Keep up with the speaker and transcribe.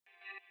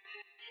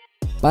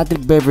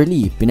Patrick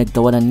Beverly,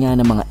 pinagtawanan nga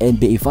ng mga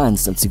NBA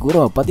fans at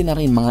siguro pati na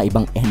rin mga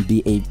ibang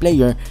NBA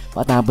player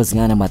patapos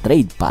nga na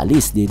matrade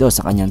paalis dito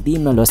sa kanyang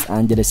team ng Los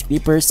Angeles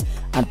Clippers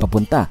at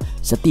papunta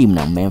sa team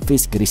ng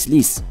Memphis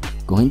Grizzlies.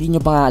 Kung hindi nyo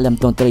pa nga alam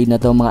tong trade na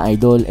to mga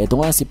idol, eto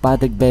nga si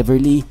Patrick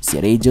Beverly,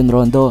 si Rajon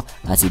Rondo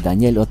at si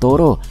Daniel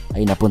Otoro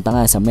ay napunta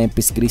nga sa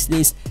Memphis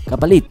Grizzlies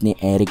kapalit ni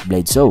Eric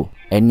Bledsoe.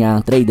 Ayan nga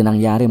ang trade na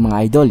nangyari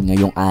mga idol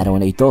ngayong araw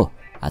na ito.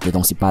 At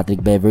itong si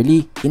Patrick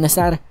Beverly,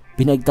 inasar,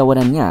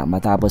 pinagtawanan nga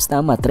matapos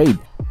na matrade.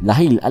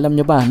 Dahil alam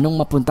nyo ba, nung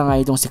mapunta nga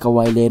itong si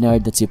Kawhi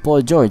Leonard at si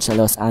Paul George sa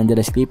Los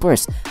Angeles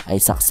Clippers ay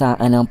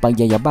saksaan ng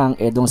pagyayabang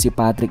itong si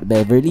Patrick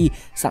Beverly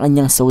sa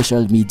kanyang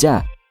social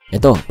media.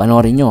 Ito,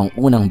 panoorin nyo ang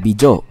unang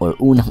video or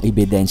unang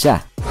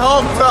ebidensya.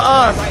 Talk to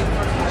us!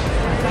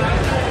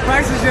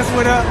 Prices just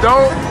went up.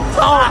 Don't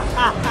talk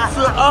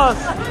to us!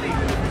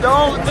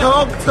 Don't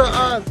talk to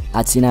us!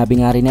 At sinabi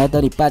nga rin ito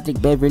ni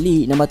Patrick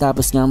Beverly na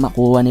matapos nga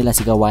makuha nila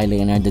si Kawhi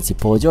Leonard at si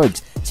Paul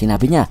George,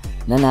 sinabi niya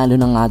nanalo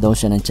na nga daw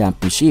siya ng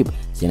championship.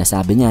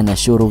 Sinasabi niya na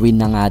sure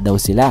win na nga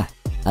daw sila.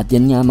 At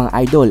yan nga mga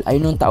idol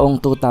ay noong taong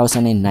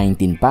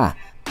 2019 pa.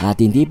 At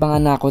hindi pa nga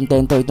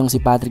nakontento itong si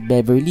Patrick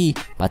Beverly,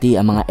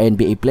 pati ang mga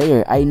NBA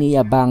player ay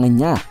niyabangan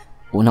niya.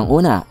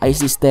 Unang-una ay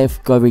si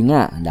Steph Curry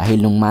nga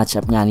dahil nung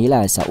matchup nga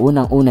nila sa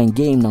unang-unang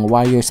game ng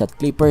Warriors at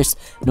Clippers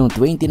noong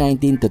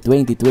 2019 to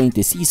 2020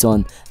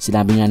 season,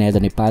 sinabi nga nito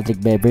ni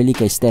Patrick Beverly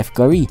kay Steph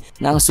Curry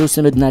na ang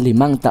susunod na 5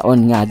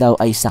 taon nga daw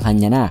ay sa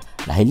kanya na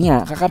dahil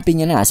nga kakampi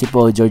niya na si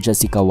Paul George at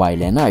si Kawhi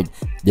Leonard.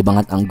 Di ba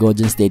nga't ang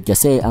Golden State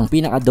kasi ang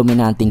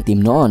pinaka-dominanting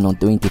team noon noong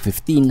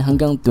 2015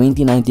 hanggang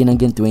 2019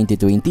 hanggang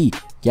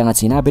 2020. Kaya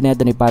nga't sinabi na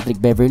ito ni Patrick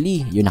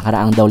Beverly, yung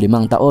nakaraang daw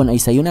 5 taon ay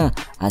sayo na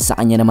at sa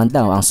kanya naman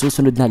daw ang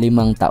susunod na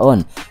 5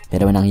 taon.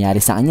 Pero nangyari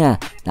sa kanya,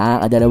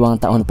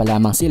 nakaka2 taon pa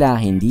lamang sila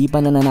hindi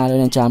pa nananalo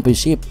ng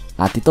championship.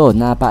 At ito,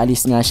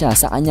 napaalis nga siya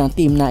sa kanyang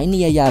team na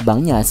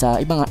iniyayabang niya sa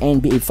ibang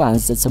NBA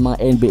fans at sa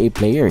mga NBA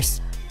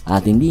players.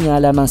 At hindi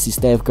nga lamang si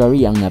Steph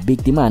Curry ang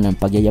nabiktima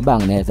ng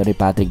pagyayabang na ito ni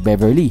Patrick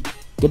Beverly.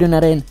 Ganoon na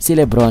rin si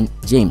LeBron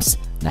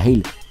James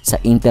dahil sa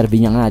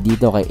interview niya nga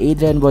dito kay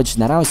Adrian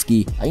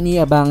Wojnarowski ay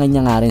niyabangan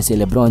niya nga rin si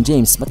LeBron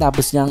James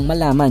matapos niyang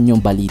malaman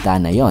yung balita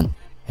na yon.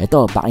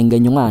 Ito,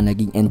 pakinggan nyo nga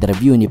naging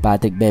interview ni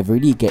Patrick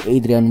Beverly kay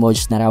Adrian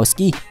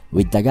Wojnarowski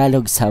with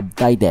Tagalog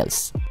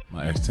subtitles.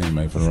 My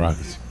ex-teammate for the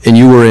Rockets. And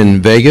you were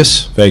in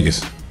Vegas?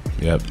 Vegas,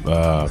 yep.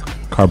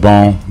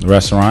 Carbone, the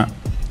restaurant.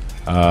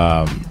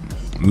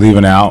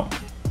 Leaving out.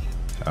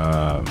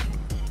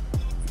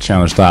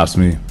 Chandler stops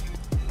me.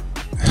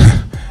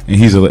 And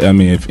I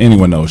mean, if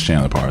anyone knows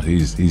Chandler Parks,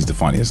 he's the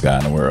funniest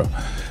guy in the world.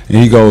 And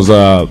he goes,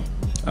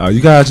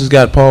 you guys just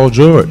got Paul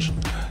George.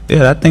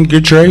 Yeah, I think you're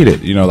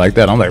traded. You know, like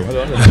that. I'm like, what?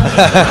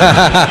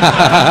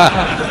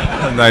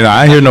 Like,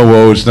 I ain't hear no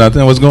Woj,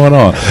 nothing. What's going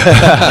on?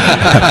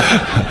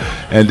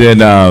 And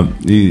then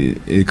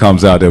it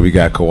comes out that we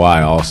got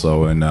Kawhi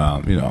also. And,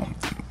 you know,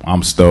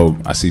 I'm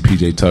stoked. I see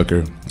PJ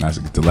Tucker. I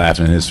get to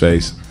laughing in his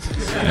face.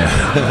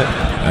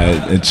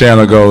 And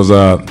Chandler goes,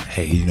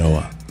 hey, you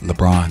know,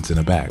 LeBron's in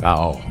the back.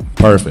 Oh,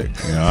 perfect.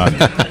 You know,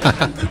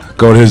 I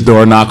go to his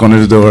door, knock on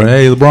his door.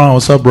 Hey, LeBron,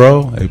 what's up,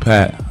 bro? Hey,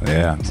 Pat.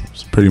 Yeah,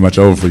 it's pretty much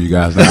over for you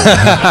guys now.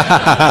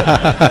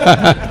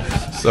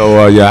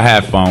 So, yeah, I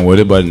had fun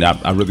with it, but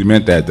I really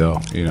meant that, though.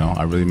 You know,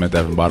 I really meant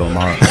that from the bottom of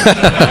my heart.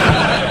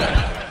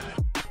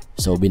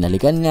 So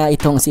binalikan nga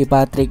itong si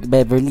Patrick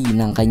Beverly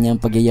ng kanyang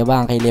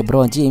pagyayabang kay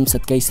LeBron James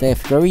at kay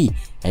Steph Curry.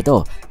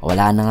 Ito,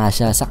 wala na nga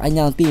siya sa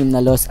kanyang team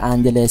na Los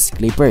Angeles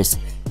Clippers.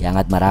 Kaya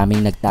nga't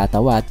maraming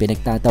nagtatawa at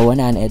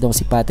pinagtatawanan itong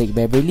si Patrick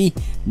Beverly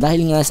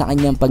dahil nga sa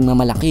kanyang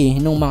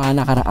pagmamalaki nung mga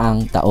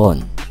nakaraang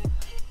taon.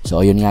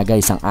 So ayun nga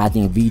guys ang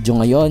ating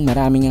video ngayon.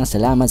 Maraming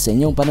salamat sa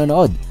inyong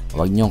panonood.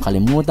 Huwag niyong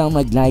kalimutang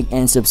mag-like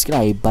and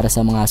subscribe para sa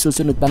mga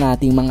susunod pa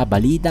nating mga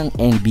balitang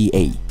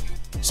NBA.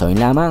 So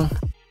yun lamang.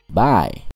 Bye!